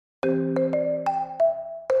Hello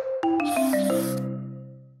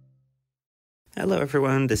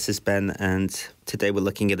everyone, this is Ben, and today we're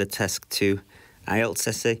looking at a Task 2 IELTS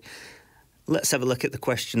essay. Let's have a look at the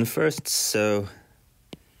question first. So,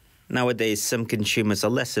 nowadays some consumers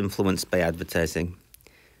are less influenced by advertising.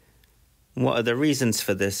 What are the reasons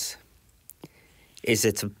for this? Is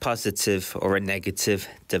it a positive or a negative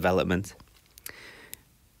development?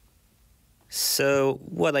 So,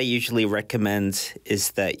 what I usually recommend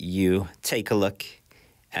is that you take a look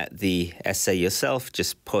at the essay yourself.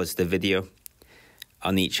 Just pause the video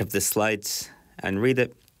on each of the slides and read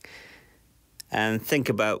it, and think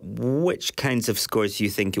about which kinds of scores you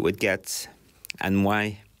think it would get and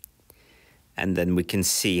why, and then we can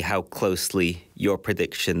see how closely your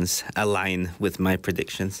predictions align with my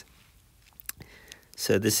predictions.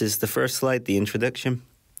 So this is the first slide, the introduction.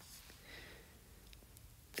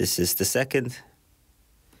 This is the second,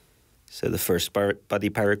 so the first body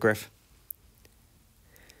paragraph.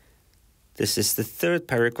 This is the third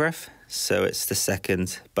paragraph, so it's the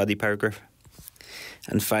second body paragraph.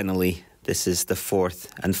 And finally, this is the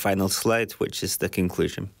fourth and final slide, which is the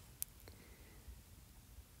conclusion.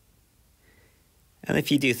 And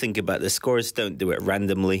if you do think about the scores, don't do it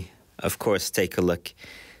randomly. Of course, take a look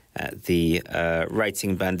at the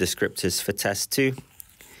writing band descriptors for Task 2,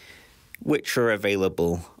 which are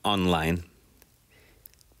available online.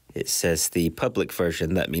 It says the public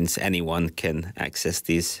version, that means anyone can access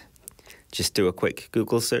these. Just do a quick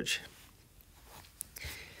Google search.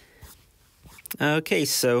 Okay,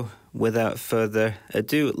 so without further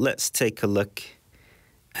ado, let's take a look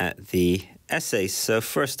at the essay. So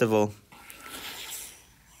first of all,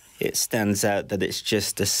 it stands out that it's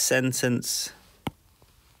just a sentence.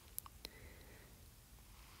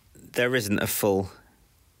 There isn't a full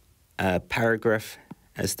paragraph,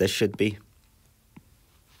 as there should be.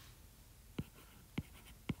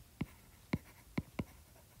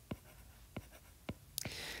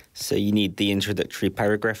 So you need the introductory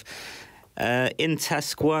paragraph. In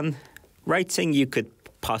Task 1, writing, you could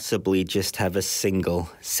possibly just have a single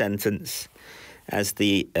sentence as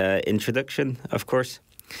the introduction, of course.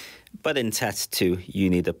 But in Task 2, you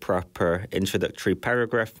need a proper introductory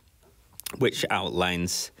paragraph, which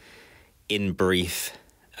outlines in brief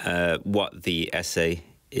what the essay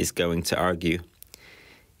is going to argue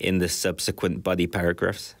in the subsequent body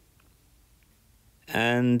paragraphs.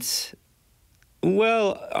 And,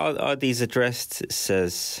 well, are these addressed? It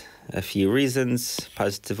says a few reasons,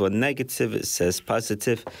 positive or negative. It says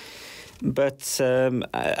positive. But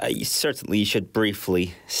certainly you should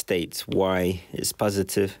briefly state why it's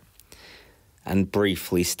positive and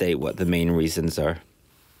briefly state what the main reasons are.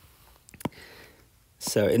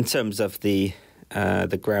 So in terms of the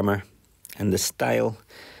grammar and the style,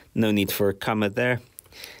 no need for a comma there.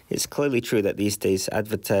 It's clearly true that these days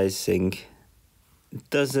advertising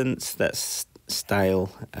doesn't, that's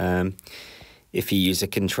style. If you use a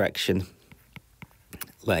contraction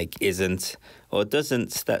like isn't or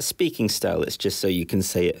doesn't, that's speaking style. It's just so you can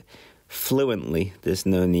say it fluently. There's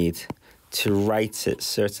no need to write it,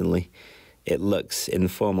 certainly. It looks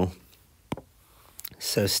informal.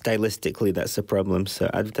 So stylistically, that's a problem. So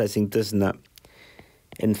advertising does not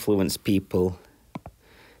influence people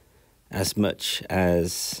as much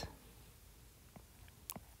as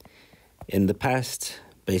in the past,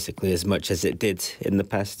 basically as much as it did in the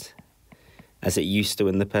past, as it used to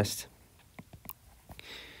in the past,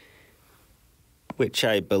 which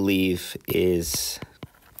I believe is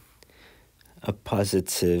a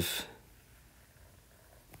positive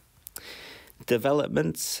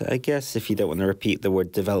development, I guess, if you don't want to repeat the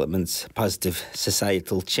word development, positive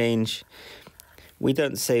societal change. We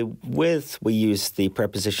don't say with, we use the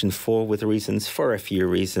preposition for with reasons, for a few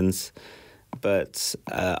reasons, but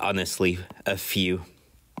honestly, a few.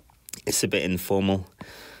 It's a bit informal,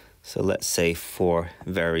 so let's say for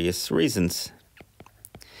various reasons.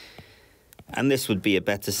 And this would be a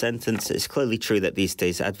better sentence. It's clearly true that these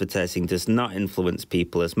days advertising does not influence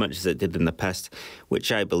people as much as it did in the past,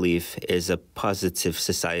 which I believe is a positive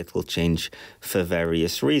societal change for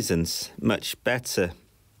various reasons. Much better.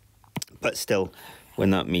 But still, we're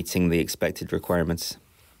not meeting the expected requirements.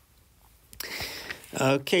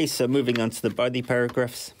 Okay, so moving on to the body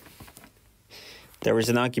paragraphs. There is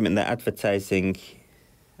an argument that advertising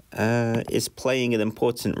is playing an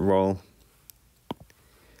important role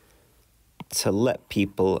to let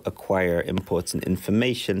people acquire important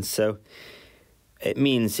information. So it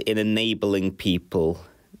means in enabling people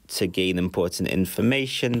to gain important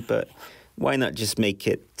information, but why not just make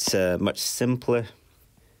it much simpler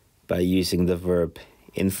by using the verb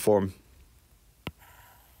inform?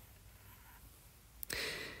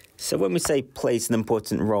 So when we say plays an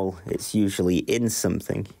important role, it's usually in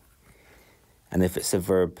something. And if it's a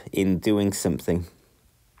verb, in doing something.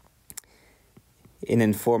 In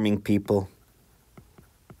informing people.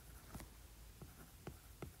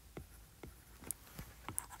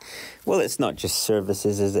 Well, it's not just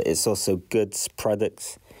services, is it? It's also goods,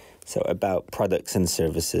 products. So about products and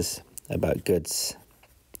services, about goods.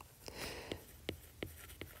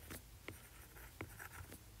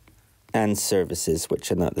 And services,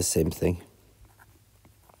 which are not the same thing.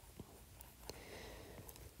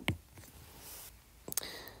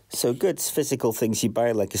 So goods, physical things you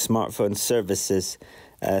buy, like a smartphone. Services,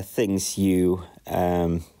 things you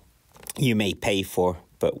may pay for,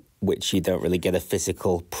 but which you don't really get a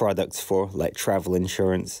physical product for, like travel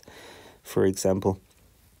insurance, for example.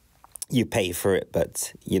 You pay for it,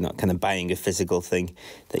 but you're not kind of buying a physical thing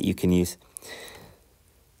that you can use.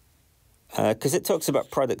 Because it talks about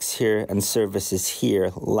products here and services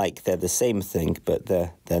here like they're the same thing, but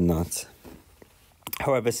they're not.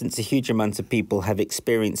 However, since a huge amount of people have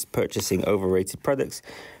experienced purchasing overrated products,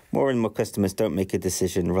 more and more customers don't make a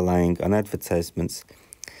decision relying on advertisements.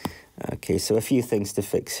 Okay, so a few things to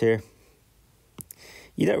fix here.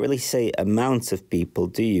 You don't really say amount of people,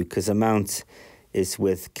 do you? Because amount is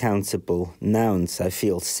with countable nouns. I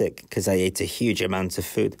feel sick because I ate a huge amount of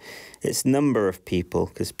food. It's number of people,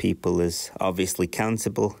 because people is obviously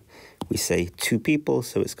countable. We say 2 people,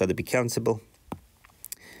 so it's got to be countable.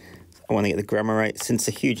 I want to get the grammar right. Since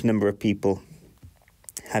a huge number of people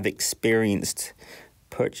have experienced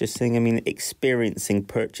purchasing, I mean, experiencing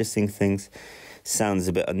purchasing things sounds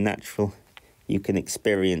a bit unnatural. You can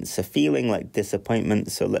experience a feeling like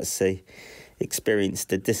disappointment. So let's say experience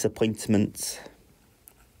the disappointment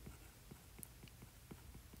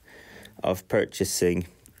of purchasing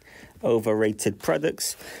overrated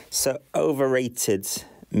products. So overrated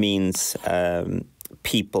means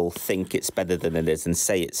people think it's better than it is and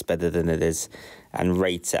say it's better than it is and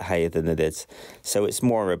rate it higher than it is. So it's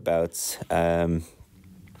more about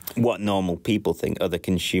what normal people think, other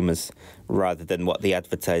consumers, rather than what the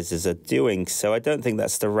advertisers are doing. So I don't think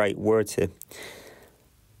that's the right word here.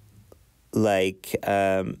 Like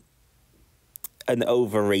an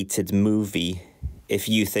overrated movie. If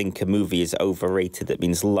you think a movie is overrated, it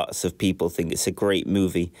means lots of people think it's a great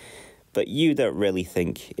movie, but you don't really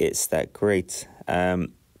think it's that great.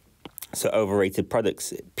 So overrated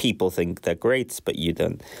products, people think they're great, but you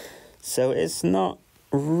don't. So it's not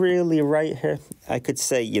really right here. I could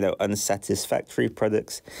say, you know, unsatisfactory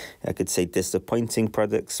products. I could say disappointing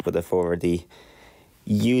products, but I've already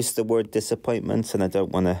used the word disappointment and I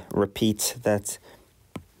don't want to repeat that.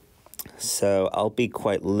 So I'll be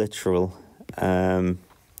quite literal.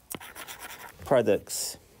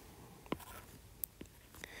 Products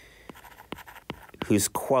whose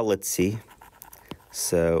quality,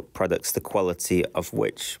 so products the quality of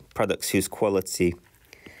which, products whose quality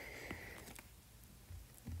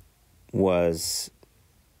was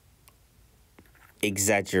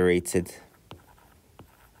exaggerated,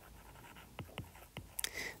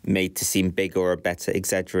 made to seem bigger or better,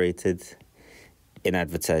 exaggerated in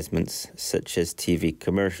advertisements such as TV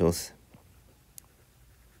commercials.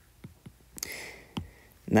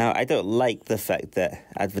 Now, I don't like the fact that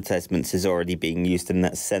advertisements is already being used in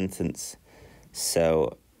that sentence.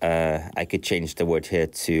 So I could change the word here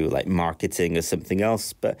to like marketing or something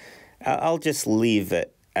else, but I'll just leave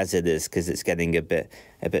it as it is because it's getting a bit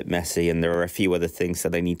messy and there are a few other things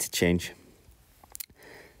that I need to change.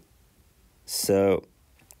 So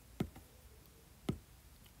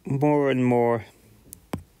more and more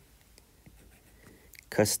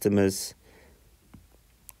customers,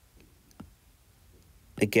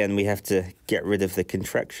 again, we have to get rid of the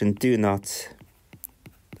contraction. Do not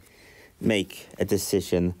make a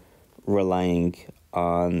decision relying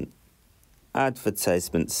on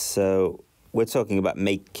advertisements. So we're talking about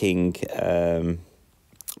making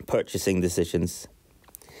purchasing decisions.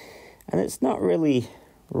 And it's not really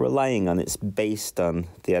relying on, it's based on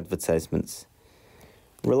the advertisements.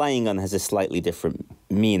 Relying on has a slightly different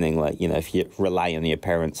meaning. Like, you know, if you rely on your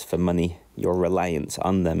parents for money, you're reliant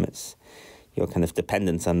on them. You're kind of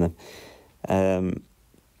dependent on them.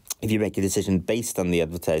 If you make a decision based on the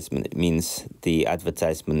advertisement, it means the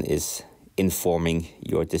advertisement is informing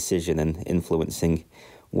your decision and influencing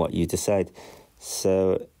what you decide.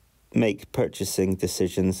 So make purchasing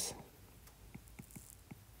decisions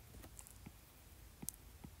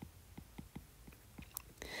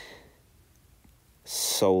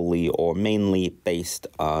solely or mainly based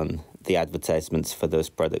on the advertisements for those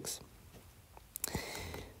products.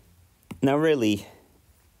 Now, really,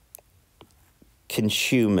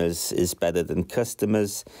 consumers is better than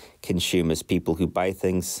customers. Consumers, people who buy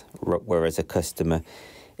things, whereas a customer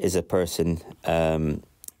is a person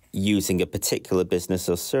using a particular business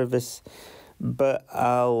or service. But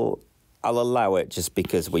I'll allow it just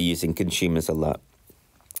because we're using consumers a lot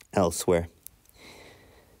elsewhere.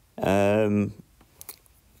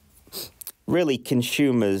 Really,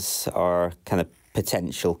 consumers are kind of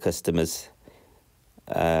potential customers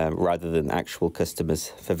rather than actual customers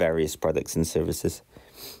for various products and services.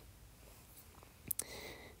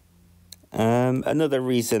 Another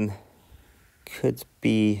reason could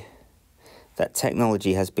be that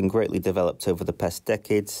technology has been greatly developed over the past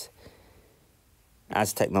decades.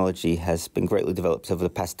 As technology has been greatly developed over the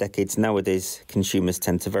past decades, nowadays consumers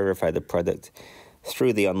tend to verify the product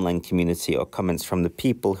through the online community or comments from the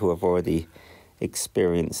people who have already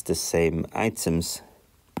experienced the same items.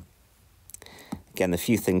 Again, a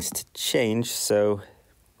few things to change. So,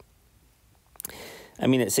 I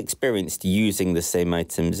mean, it's experienced using the same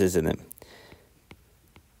items, isn't it?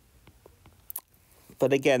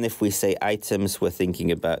 But again, if we say items, we're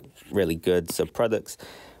thinking about really goods or products.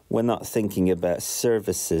 We're not thinking about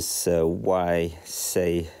services. So why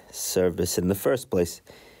say service in the first place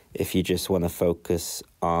if you just want to focus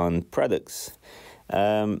on products?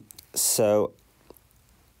 So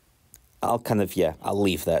I'll I'll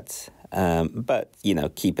leave that. But,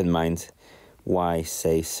 keep in mind why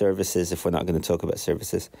say services if we're not going to talk about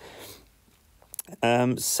services.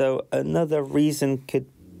 So another reason could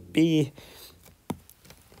be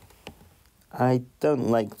I don't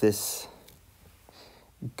like this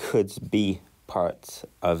could be part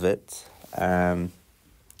of it.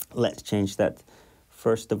 Let's change that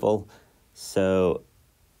first of all. So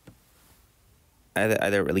I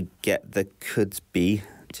don't really get the could be,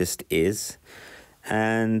 just is.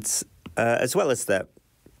 And as well as that,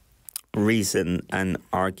 reason and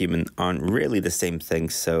argument aren't really the same thing.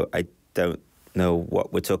 So I don't know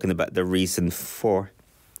what we're talking about the reason for.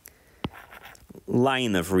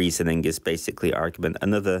 Line of reasoning is basically argument.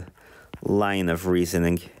 Another line of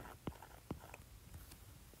reasoning.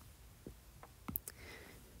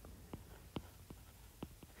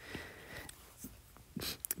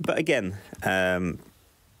 But again,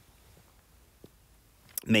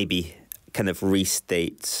 maybe kind of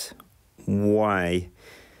restate why,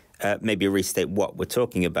 maybe restate what we're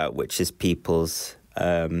talking about, which is people's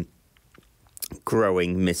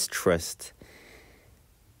growing mistrust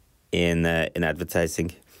in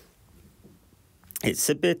advertising. It's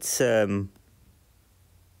a bit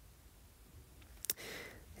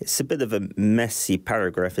of a messy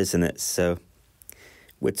paragraph, isn't it? So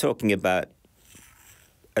we're talking about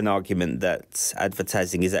an argument that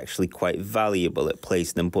advertising is actually quite valuable. It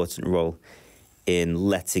plays an important role in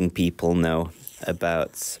letting people know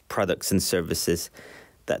about products and services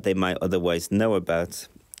that they might otherwise know about.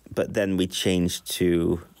 But then we change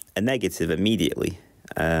to a negative immediately,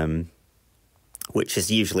 which is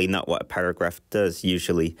usually not what a paragraph does.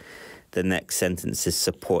 Usually the next sentences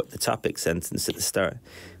support the topic sentence at the start,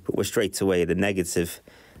 but we're straight away the negative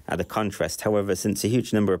at a contrast. However, since a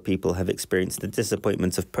huge number of people have experienced the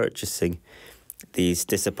disappointment of purchasing these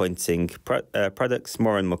disappointing products,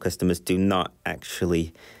 more and more customers do not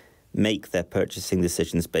actually make their purchasing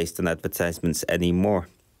decisions based on advertisements anymore.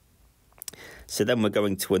 So then we're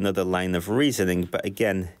going to another line of reasoning, but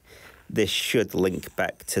again, this should link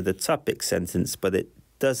back to the topic sentence, but it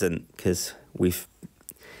doesn't, because we've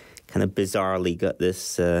kind of bizarrely got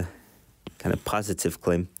this kind of positive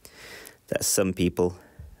claim that some people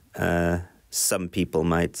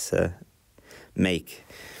might make.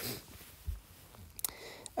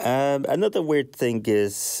 Another weird thing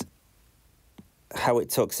is how it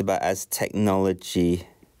talks about as technology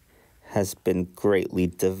has been greatly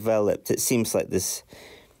developed. It seems like this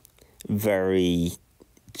very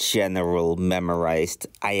general, memorized,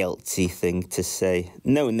 IELTS-y thing to say.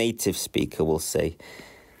 No native speaker will say,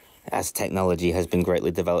 as technology has been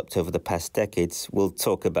greatly developed over the past decades. We'll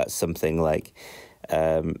talk about something like,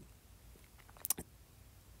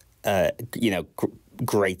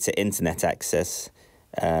 greater internet access,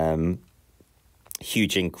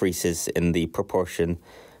 huge increases in the proportion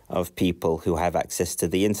of people who have access to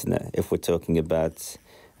the internet, if we're talking about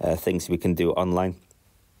things we can do online.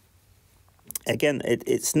 Again,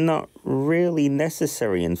 it's not really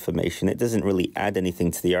necessary information. It doesn't really add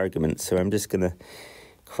anything to the argument, so I'm just going to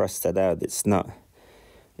cross that out. It's not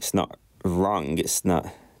wrong. It's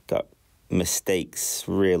not got mistakes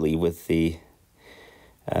really with the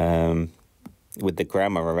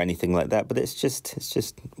grammar or anything like that, but it's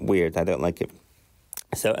just weird. I don't like it.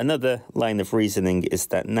 So another line of reasoning is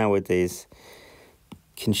that nowadays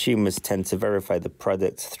consumers tend to verify the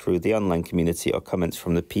product through the online community or comments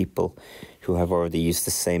from the people who have already used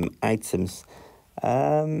the same items.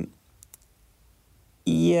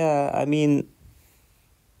 Yeah, I mean,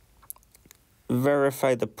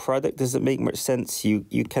 verify the product doesn't make much sense. You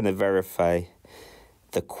kind of verify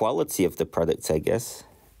the quality of the product, I guess.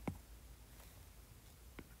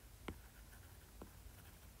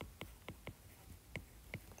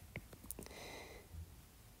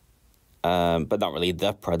 But not really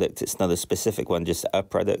the product. It's not a specific one, just a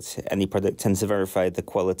product. Any product tends to verify the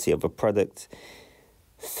quality of a product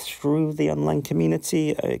through the online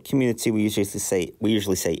community. Community we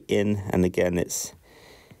usually say in, and again it's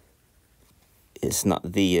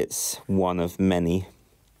not the, it's one of many.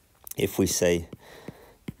 If we say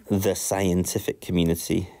the scientific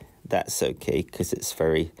community, that's okay because it's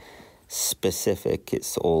very specific.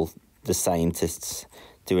 It's all the scientists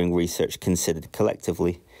doing research considered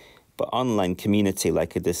collectively. But online community,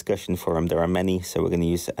 like a discussion forum, there are many, so we're going to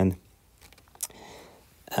use an.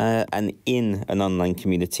 And in an online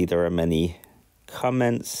community, there are many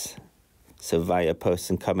comments, so via posts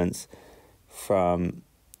and comments from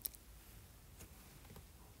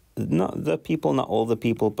not the people, not all the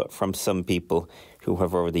people, but from some people who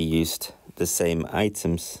have already used the same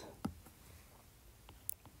items.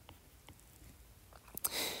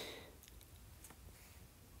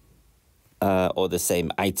 Or the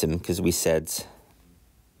same item, because we said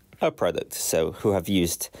a product. So who have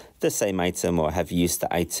used the same item or have used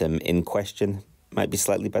the item in question might be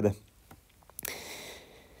slightly better.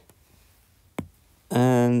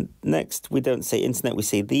 And next, we don't say internet, we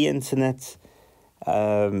say the internet.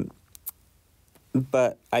 But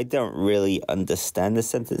I don't really understand the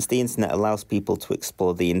sentence. The internet allows people to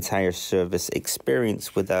explore the entire service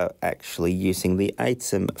experience without actually using the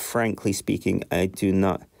item. Frankly speaking, I do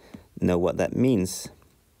not know what that means.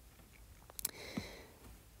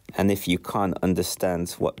 And if you can't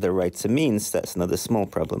understand what the writer means, that's another small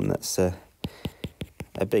problem. That's a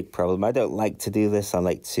big problem. I don't like to do this. I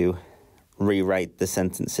like to rewrite the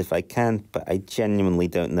sentence if I can, but I genuinely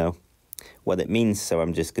don't know what it means, so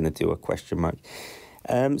I'm just going to do a question mark.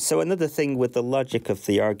 So another thing with the logic of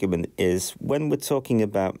the argument is when we're talking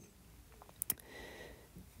about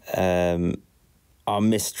our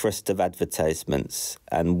mistrust of advertisements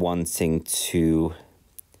and wanting to,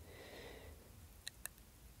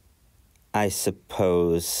 I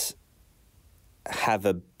suppose, have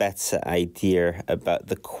a better idea about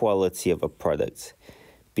the quality of a product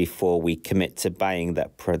before we commit to buying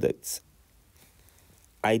that product.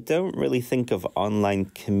 I don't really think of online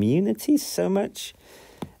communities so much.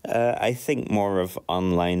 I think more of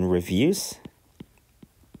online reviews.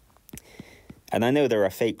 And I know there are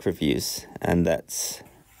fake reviews, and that's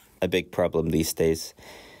a big problem these days.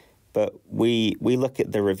 But we look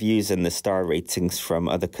at the reviews and the star ratings from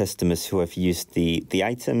other customers who have used the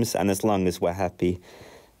items, and as long as we're happy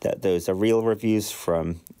that those are real reviews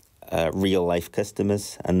from real-life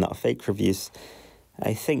customers and not fake reviews,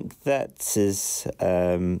 I think that is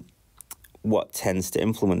what tends to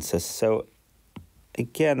influence us. So,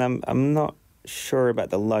 again, I'm not sure about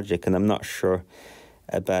the logic, and I'm not sure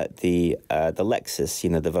about the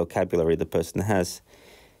lexis, the vocabulary the person has.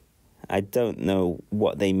 I don't know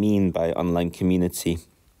what they mean by online community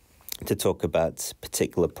to talk about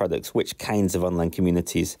particular products. Which kinds of online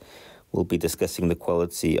communities will be discussing the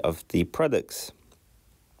quality of the products?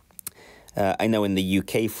 I know in the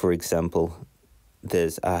UK, for example,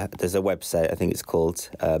 there's a website, I think it's called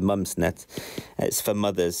Mumsnet. It's for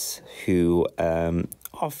mothers who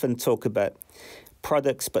often talk about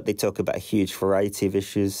products, but they talk about a huge variety of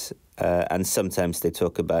issues, and sometimes they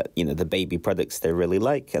talk about the baby products they really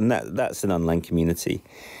like, and that's an online community,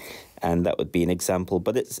 and that would be an example.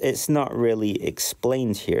 But it's not really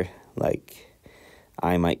explained here. Like,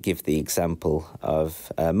 I might give the example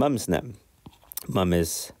of Mumsnet. Mum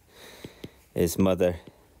is mother.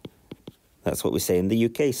 That's what we say in the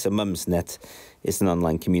UK. So Mumsnet is an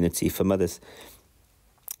online community for mothers.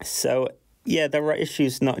 So yeah, there are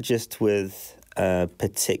issues not just with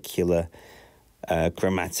particular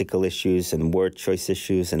grammatical issues and word choice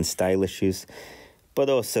issues and style issues, but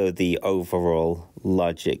also the overall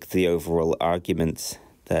logic, the overall argument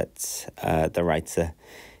that the writer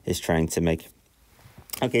is trying to make.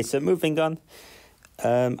 Okay, so moving on.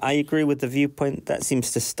 I agree with the viewpoint. That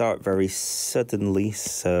seems to start very suddenly,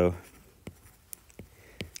 so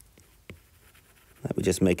let me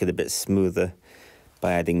just make it a bit smoother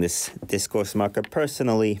by adding this discourse marker.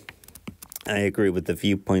 Personally, I agree with the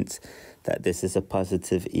viewpoint that this is a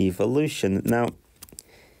positive evolution. Now,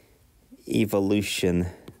 evolution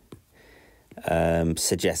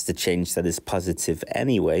suggests a change that is positive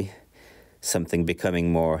anyway. something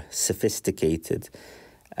becoming more sophisticated.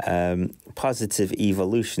 Positive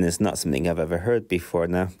evolution is not something I've ever heard before.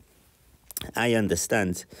 Now, I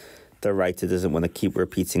understand the writer doesn't want to keep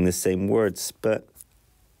repeating the same words, but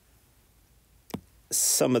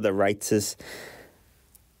some of the writers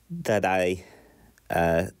that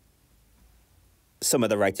some of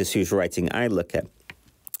the writers whose writing I look at,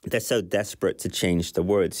 they're so desperate to change the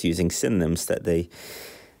words using synonyms that they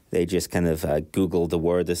just kind of Google the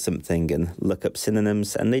word or something and look up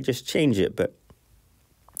synonyms and they just change it. But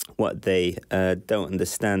what they don't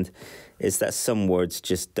understand is that some words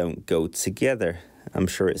just don't go together. I'm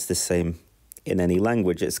sure it's the same in any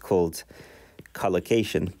language. It's called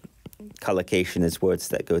collocation. Collocation is words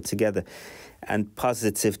that go together. And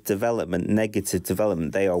positive development, negative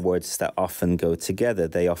development, they are words that often go together.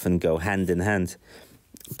 They often go hand in hand.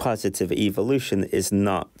 Positive evolution is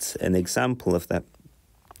not an example of that.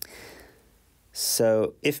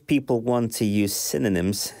 So if people want to use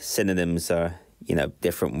synonyms, synonyms are,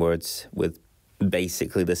 different words with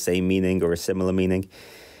basically the same meaning or a similar meaning.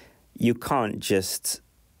 You can't just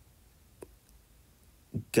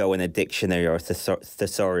go in a dictionary or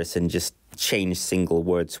thesaurus and just change single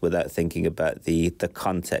words without thinking about the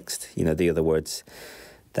context, the other words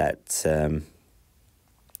that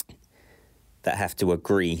have to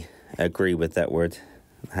agree with that word,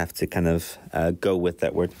 have to kind of go with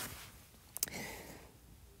that word.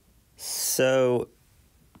 So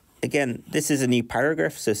again, this is a new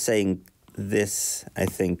paragraph, so saying this, I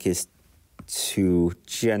think, is too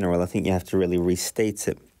general. I think you have to really restate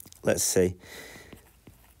it. Let's say,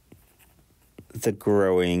 the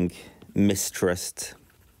growing mistrust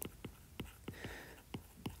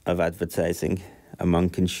of advertising among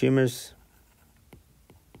consumers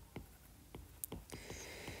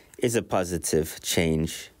is a positive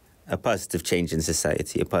change in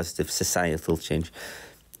society, a positive societal change.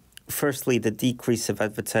 Firstly, the decrease of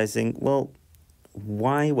advertising. Well,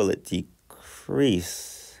 why will it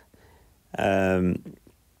decrease?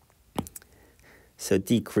 So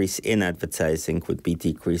decrease in advertising would be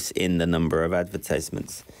decrease in the number of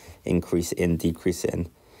advertisements. Increase in, decrease in,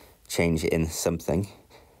 change in something.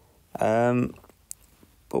 But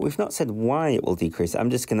we've not said why it will decrease.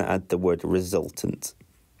 I'm just going to add the word resultant.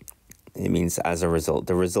 It means as a result,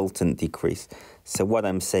 the resultant decrease. So what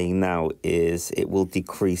I'm saying now is it will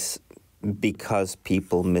decrease because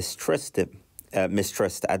people mistrust it,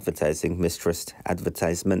 mistrust advertising, mistrust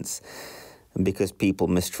advertisements, and because people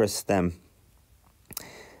mistrust them.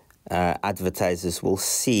 Advertisers will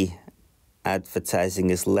see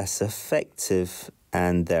advertising as less effective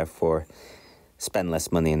and therefore spend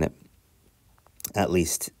less money in it. At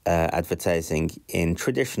least advertising in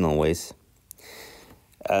traditional ways.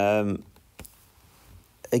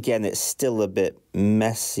 Again, it's still a bit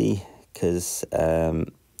messy because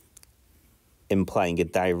implying a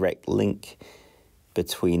direct link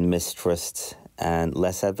between mistrust and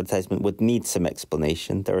less advertisement would need some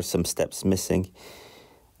explanation. There are some steps missing.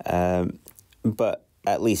 But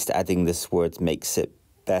at least adding this word makes it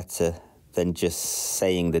better than just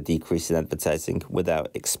saying the decrease in advertising without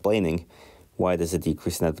explaining why there's a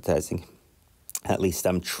decrease in advertising. At least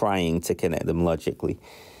I'm trying to connect them logically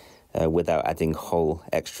without adding whole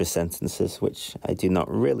extra sentences, which I do not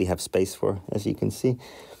really have space for, as you can see.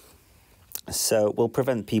 So we'll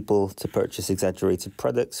prevent people to purchase exaggerated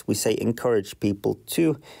products. We say encourage people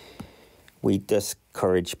to. We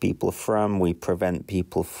discourage people from. We prevent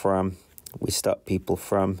people from. We stop people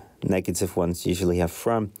from. Negative ones usually have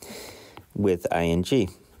from with ing.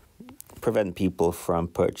 Prevent people from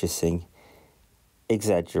purchasing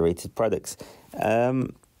exaggerated products.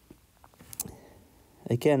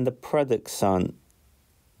 Again, the products aren't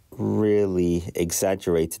really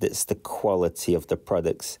exaggerated. It's the quality of the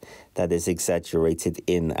products that is exaggerated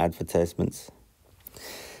in advertisements.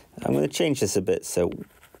 I'm going to change this a bit. So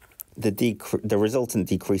the resultant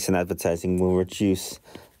decrease in advertising will reduce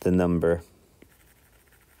the number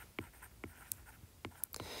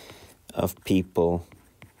of people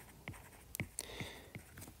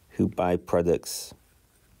who buy products.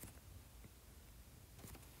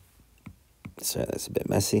 Sorry, that's a bit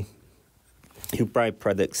messy. Who buy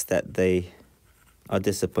products that they are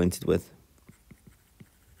disappointed with.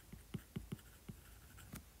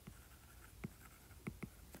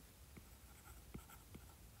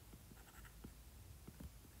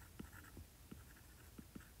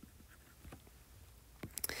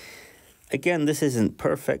 Again, this isn't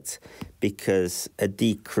perfect because a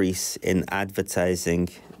decrease in advertising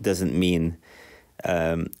doesn't mean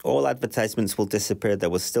all advertisements will disappear. There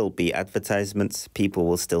will still be advertisements. People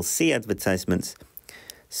will still see advertisements.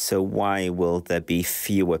 So why will there be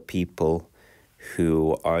fewer people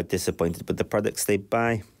who are disappointed with the products they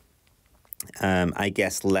buy. I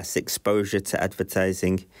guess less exposure to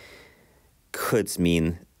advertising could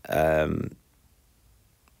mean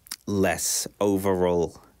less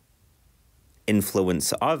overall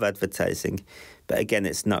influence of advertising, but again,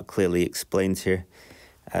 it's not clearly explained here.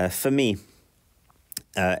 For me,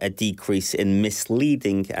 a decrease in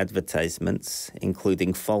misleading advertisements,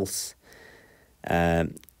 including false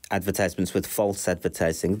advertisements with false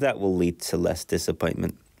advertising, that will lead to less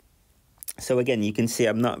disappointment. So again, you can see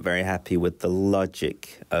I'm not very happy with the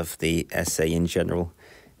logic of the essay in general,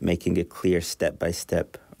 making a clear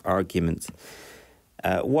step-by-step argument.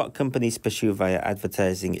 What companies pursue via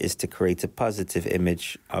advertising is to create a positive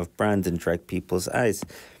image of brand and drag people's eyes.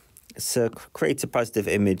 So create a positive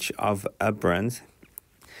image of a brand,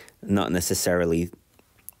 not necessarily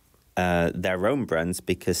their own brands,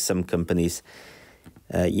 because some companies,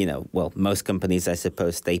 most companies, I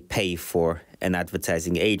suppose, they pay for an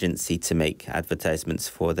advertising agency to make advertisements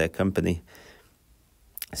for their company.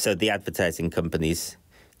 So the advertising companies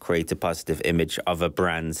create a positive image of a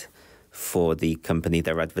brand for the company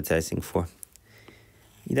they're advertising for.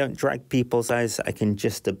 You don't drag people's eyes. I can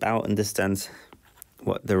just about understand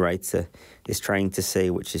what the writer is trying to say,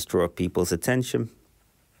 which is draw people's attention.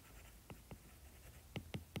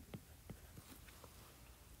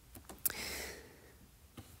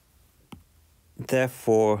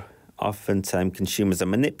 Therefore, oftentimes consumers are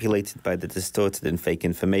manipulated by the distorted and fake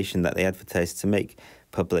information that they advertise to make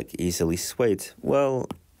public easily swayed. Well,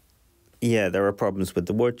 yeah, there are problems with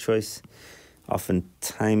the word choice. Often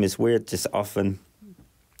time is weird. Just often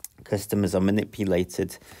customers are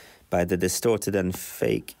manipulated by the distorted and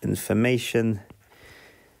fake information.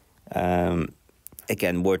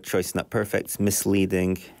 Again, word choice not perfect,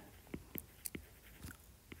 misleading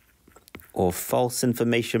or false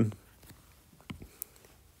information.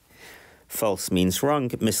 False means wrong.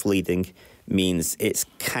 Misleading means it's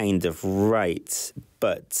kind of right,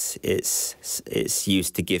 but it's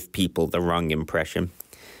used to give people the wrong impression.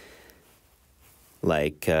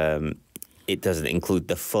 Like, it doesn't include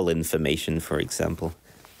the full information, for example.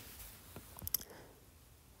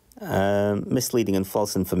 Misleading and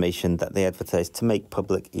false information that they advertise to make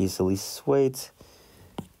public easily swayed.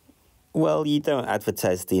 Well, you don't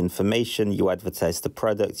advertise the information, you advertise the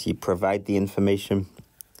product, you provide the information.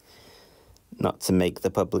 Not to make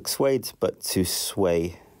the public swayed, but to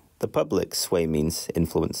sway the public. Sway means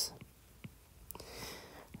influence.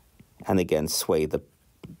 And again, sway the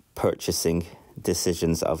purchasing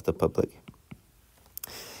decisions of the public.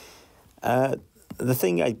 The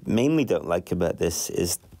thing I mainly don't like about this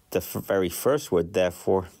is the very first word,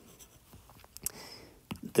 therefore.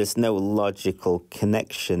 There's no logical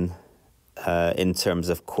connection in terms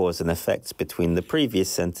of cause and effect between the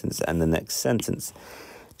previous sentence and the next sentence.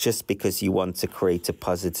 Just because you want to create a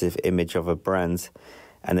positive image of a brand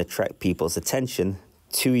and attract people's attention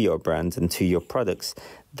to your brand and to your products,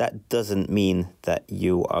 that doesn't mean that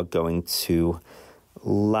you are going to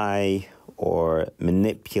lie or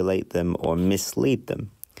manipulate them or mislead them.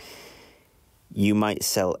 You might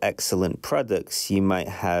sell excellent products. You might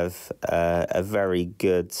have a very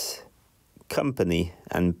good company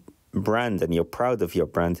and brand, and you're proud of your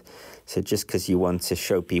brand. So just because you want to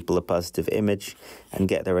show people a positive image and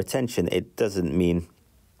get their attention, it doesn't mean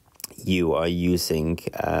you are using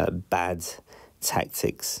bad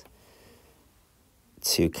tactics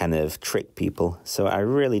to kind of trick people. So I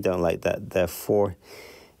really don't like that. Therefore,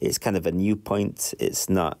 it's kind of a new point. It's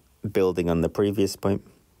not building on the previous point.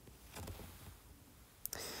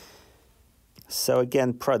 So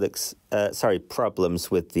again, problems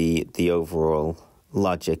with the overall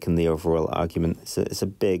logic and the overall argument. It's a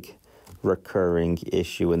big recurring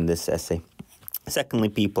issue in this essay. Secondly,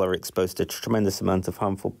 people are exposed to a tremendous amount of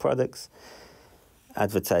harmful products,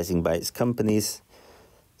 advertising by its companies.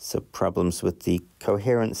 So problems with the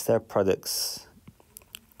coherence there. Products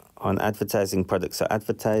on advertising, products are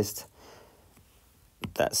advertised.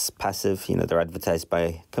 That's passive, they're advertised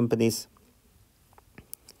by companies.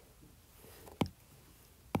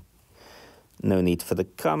 No need for the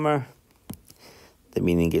comma. The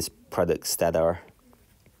meaning is products that are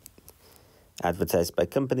advertised by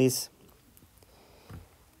companies.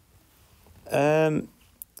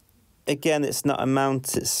 Again, it's not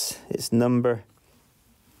amount, it's number.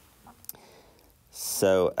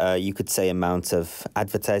 So you could say amount of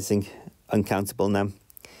advertising, uncountable now.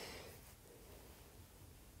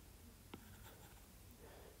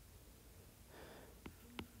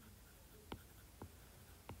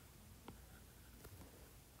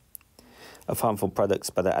 Of harmful products,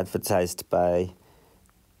 but are advertised by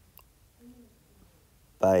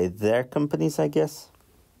their companies, I guess.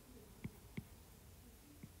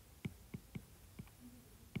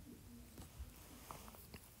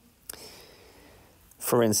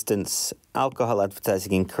 For instance, alcohol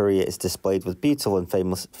advertising in Korea is displayed with beautiful and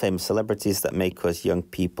famous celebrities that may cause young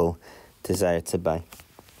people desire to buy.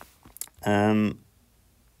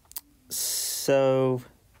 So,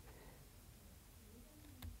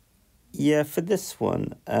 yeah, for this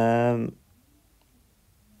one, I'm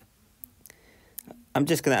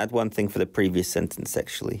just going to add one thing for the previous sentence,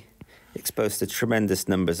 actually. Exposed to tremendous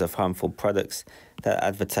numbers of harmful products that are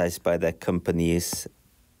advertised by their companies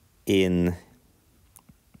in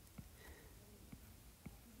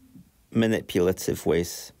manipulative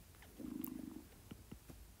ways.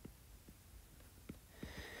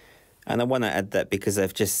 And I want to add that because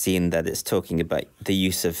I've just seen that it's talking about the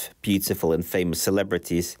use of beautiful and famous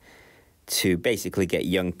celebrities to basically get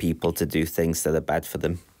young people to do things that are bad for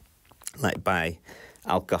them, like buy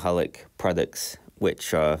alcoholic products,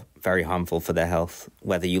 which are very harmful for their health.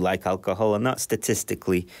 Whether you like alcohol or not,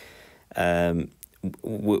 statistically,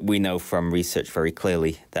 we know from research very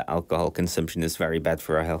clearly that alcohol consumption is very bad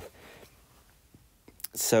for our health.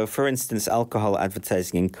 So, for instance, alcohol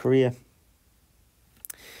advertising in Korea.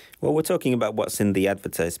 Well, we're talking about what's in the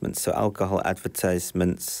advertisements. So, alcohol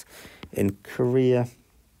advertisements in Korea.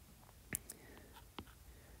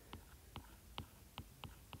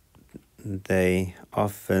 They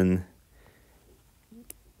often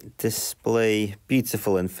display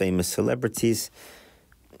beautiful and famous celebrities,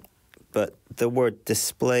 but the word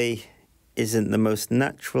display isn't the most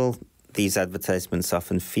natural. These advertisements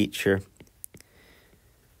often feature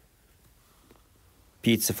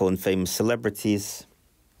beautiful and famous celebrities,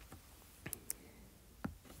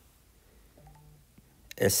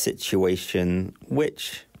 a situation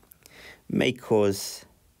which may cause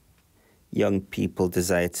young people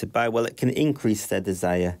desire to buy. Well, it can increase their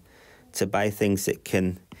desire to buy things. It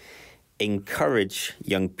can encourage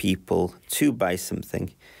young people to buy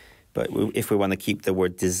something. But if we want to keep the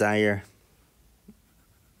word desire,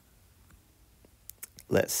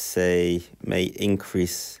 let's say, may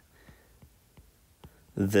increase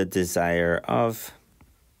the desire of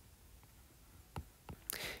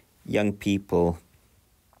young people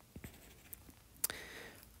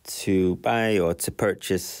to buy or to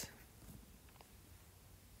purchase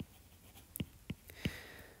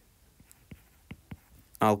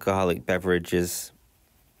alcoholic beverages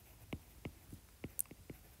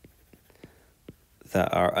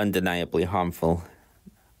that are undeniably harmful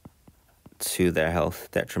to their health,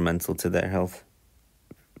 detrimental to their health.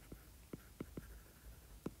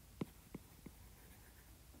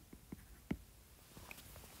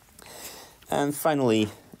 And finally,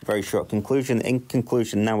 very short conclusion. In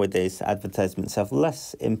conclusion, nowadays, advertisements have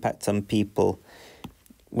less impact on people,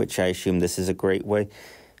 which I assume this is a great way.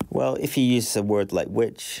 Well, if you use a word like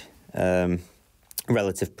which,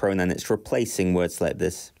 relative pronoun, it's replacing words like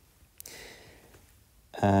this.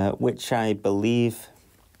 Which I believe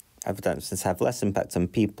advertisements have less impact on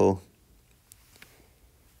people.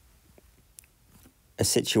 A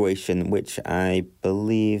situation which I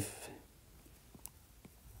believe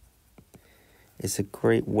is a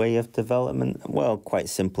great way of development. Well, quite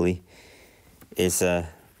simply, is a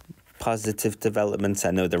positive development. I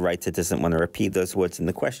know the writer doesn't want to repeat those words in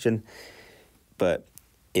the question, but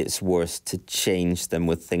it's worse to change them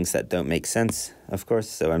with things that don't make sense, of course.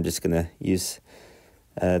 So I'm just going to use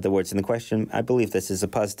the words in the question. I believe this is a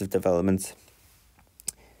positive development.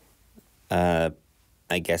 I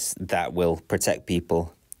guess that will protect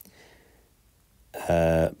people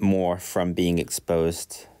more from being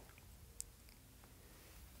exposed,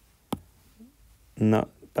 not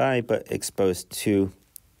by, but exposed to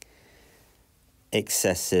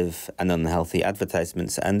excessive and unhealthy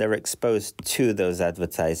advertisements, and they're exposed to those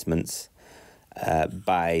advertisements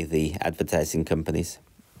by the advertising companies.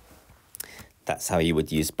 That's how you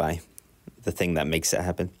would use by, the thing that makes it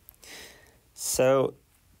happen. So,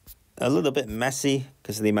 a little bit messy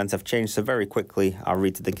because of the amount I've changed, so very quickly I'll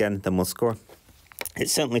read it again, then we'll score.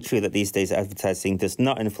 It's certainly true that these days advertising does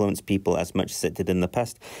not influence people as much as it did in the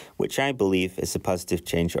past, which I believe is a positive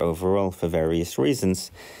change overall for various reasons.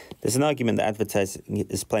 There's an argument that advertising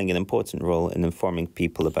is playing an important role in informing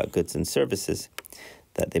people about goods and services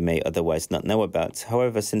that they may otherwise not know about.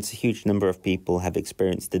 However, since a huge number of people have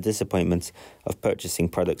experienced the disappointment of purchasing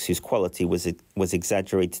products whose quality was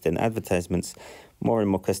exaggerated in advertisements, more and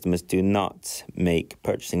more customers do not make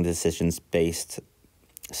purchasing decisions based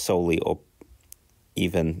solely or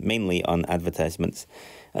even mainly on advertisements.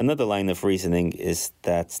 Another line of reasoning is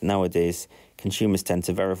that nowadays consumers tend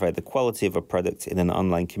to verify the quality of a product in an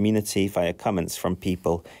online community via comments from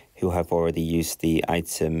people who have already used the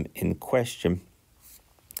item in question.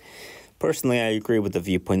 Personally, I agree with the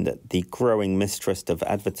viewpoint that the growing mistrust of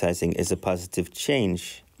advertising is a positive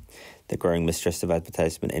change. the growing mistrust of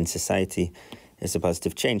advertisement in society is a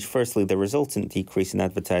positive change. Firstly, the resultant decrease in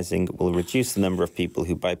advertising will reduce the number of people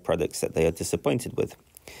who buy products that they are disappointed with.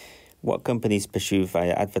 What companies pursue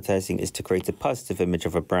via advertising is to create a positive image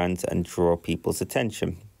of a brand and draw people's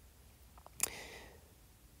attention.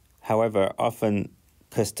 However, often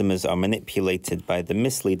customers are manipulated by the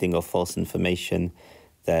misleading or false information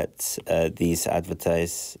that these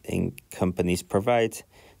advertising companies provide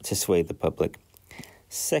to sway the public.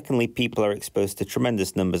 Secondly, people are exposed to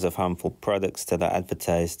tremendous numbers of harmful products that are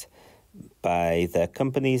advertised by their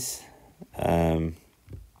companies,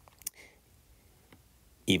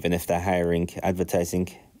 even if they're hiring advertising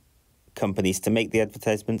companies to make the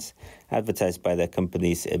advertisements, advertised by their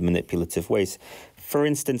companies in manipulative ways. For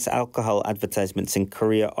instance, alcohol advertisements in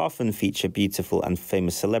Korea often feature beautiful and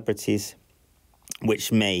famous celebrities,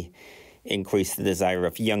 which may increase the desire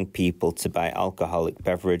of young people to buy alcoholic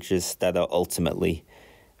beverages that are ultimately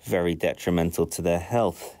very detrimental to their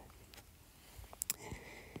health,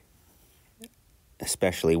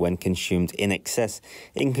 especially when consumed in excess.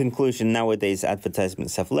 In conclusion, nowadays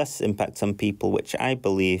advertisements have less impact on people, which I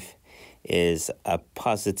believe is a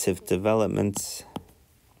positive development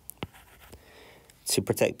to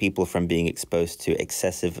protect people from being exposed to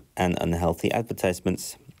excessive and unhealthy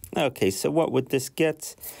advertisements. Okay, so what would this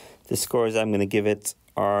get? The scores I'm going to give it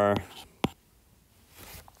are...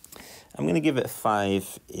 I'm going to give it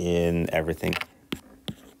 5 in everything.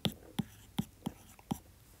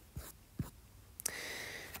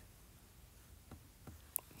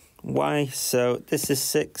 Why? So this is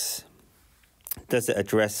 6. Does it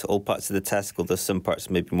address all parts of the task, although some parts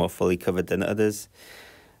may be more fully covered than others?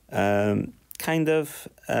 Kind of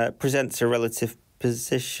presents a relative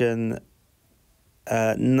position.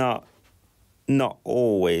 Not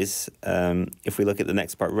always. If we look at the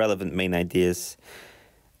next part, relevant main ideas,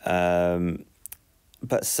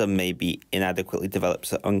 but some may be inadequately developed,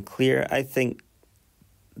 so unclear. I think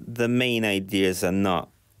the main ideas are not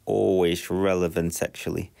always relevant,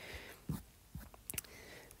 actually.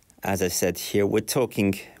 As I said here, we're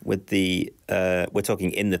talking in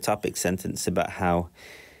the topic sentence about how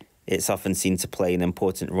it's often seen to play an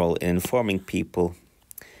important role in informing people,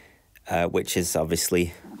 which is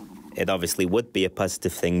obviously would be a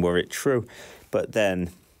positive thing were it true. But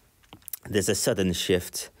then there's a sudden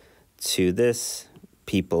shift to this,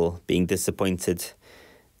 people being disappointed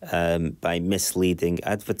by misleading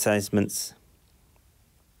advertisements.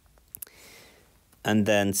 And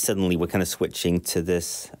then suddenly we're kind of switching to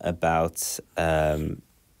this about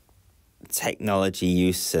technology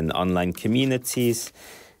use and online communities.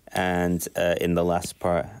 And in the last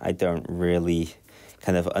part, I don't really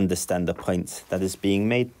kind of understand the point that is being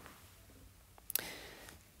made.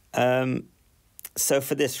 So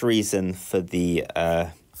for this reason, for the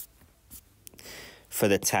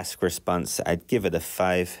task response, I'd give it a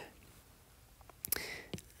 5.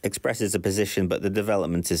 Expresses a position, but the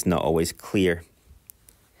development is not always clear.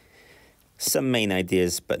 Some main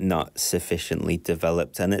ideas, but not sufficiently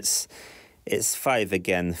developed. And it's 5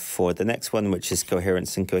 again for the next one, which is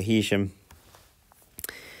coherence and cohesion,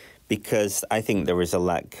 because I think there is a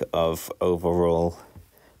lack of overall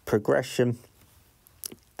progression,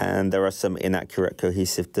 and there are some inaccurate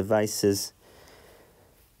cohesive devices.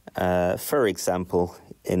 For example,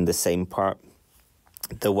 in the same part,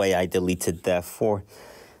 the way I deleted therefore.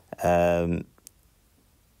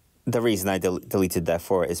 The reason I deleted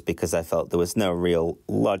therefore is because I felt there was no real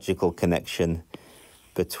logical connection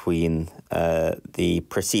between the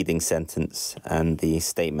preceding sentence and the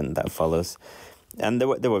statement that follows. And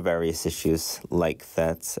there were various issues like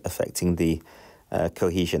that affecting the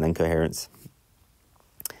cohesion and coherence.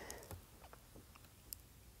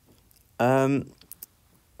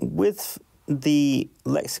 With the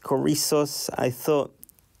lexical resource, I thought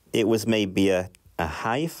it was maybe a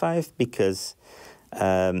high 5 because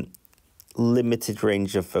limited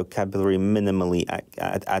range of vocabulary, minimally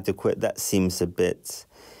adequate. That seems a bit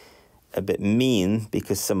mean,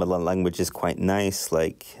 because some of the language is quite nice,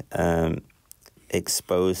 like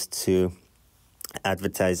exposed to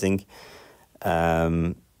advertising,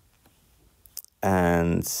 and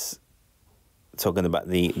talking about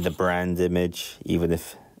the brand image, even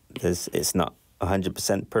if it's not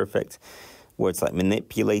 100% perfect. Words like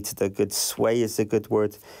manipulated are good, sway is a good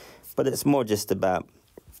word, but it's more just about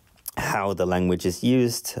how the language is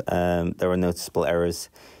used. There are noticeable errors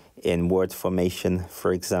in word formation,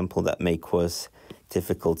 for example, that may cause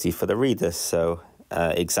difficulty for the reader. So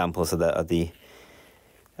examples of that are the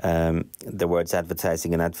words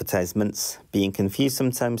advertising and advertisements being confused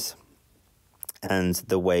sometimes, and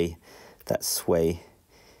the way that sway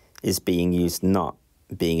is being used not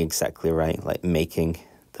being exactly right, like making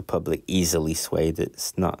the public easily swayed.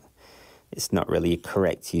 It's not really a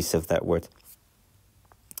correct use of that word.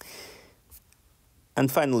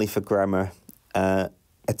 And finally, for grammar,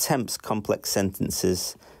 attempts complex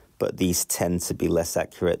sentences, but these tend to be less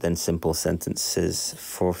accurate than simple sentences.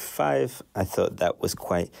 For 5, I thought that was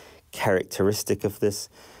quite characteristic of this.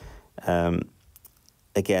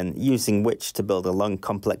 Again, using which to build a long,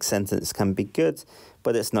 complex sentence can be good,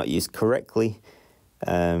 but it's not used correctly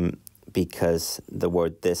because the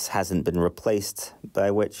word this hasn't been replaced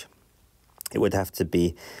by which. It would have to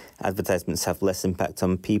be advertisements have less impact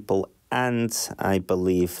on people, and I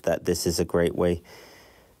believe that this is a great way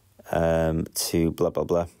to blah, blah,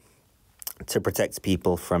 blah, to protect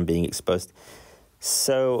people from being exposed.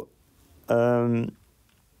 So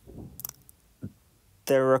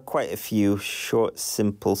there are quite a few short,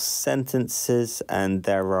 simple sentences, and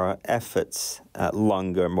there are efforts at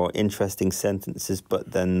longer, more interesting sentences,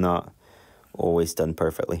 but they're not always done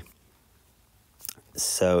perfectly.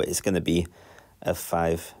 So it's going to be a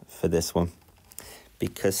 5 for this one,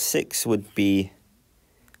 because 6 would be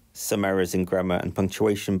some errors in grammar and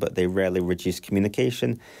punctuation, but they rarely reduce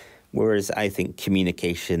communication, whereas I think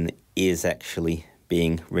communication is actually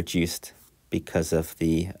being reduced because of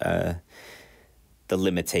the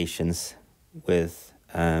limitations with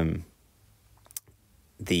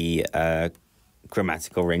the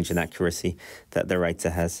grammatical range and accuracy that the writer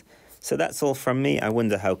has. So that's all from me. I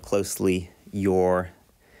wonder how closely your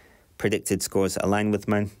predicted scores align with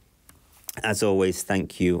mine. As always,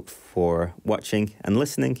 thank you for watching and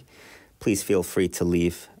listening. Please feel free to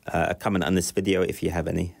leave a comment on this video if you have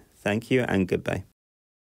any. Thank you and goodbye.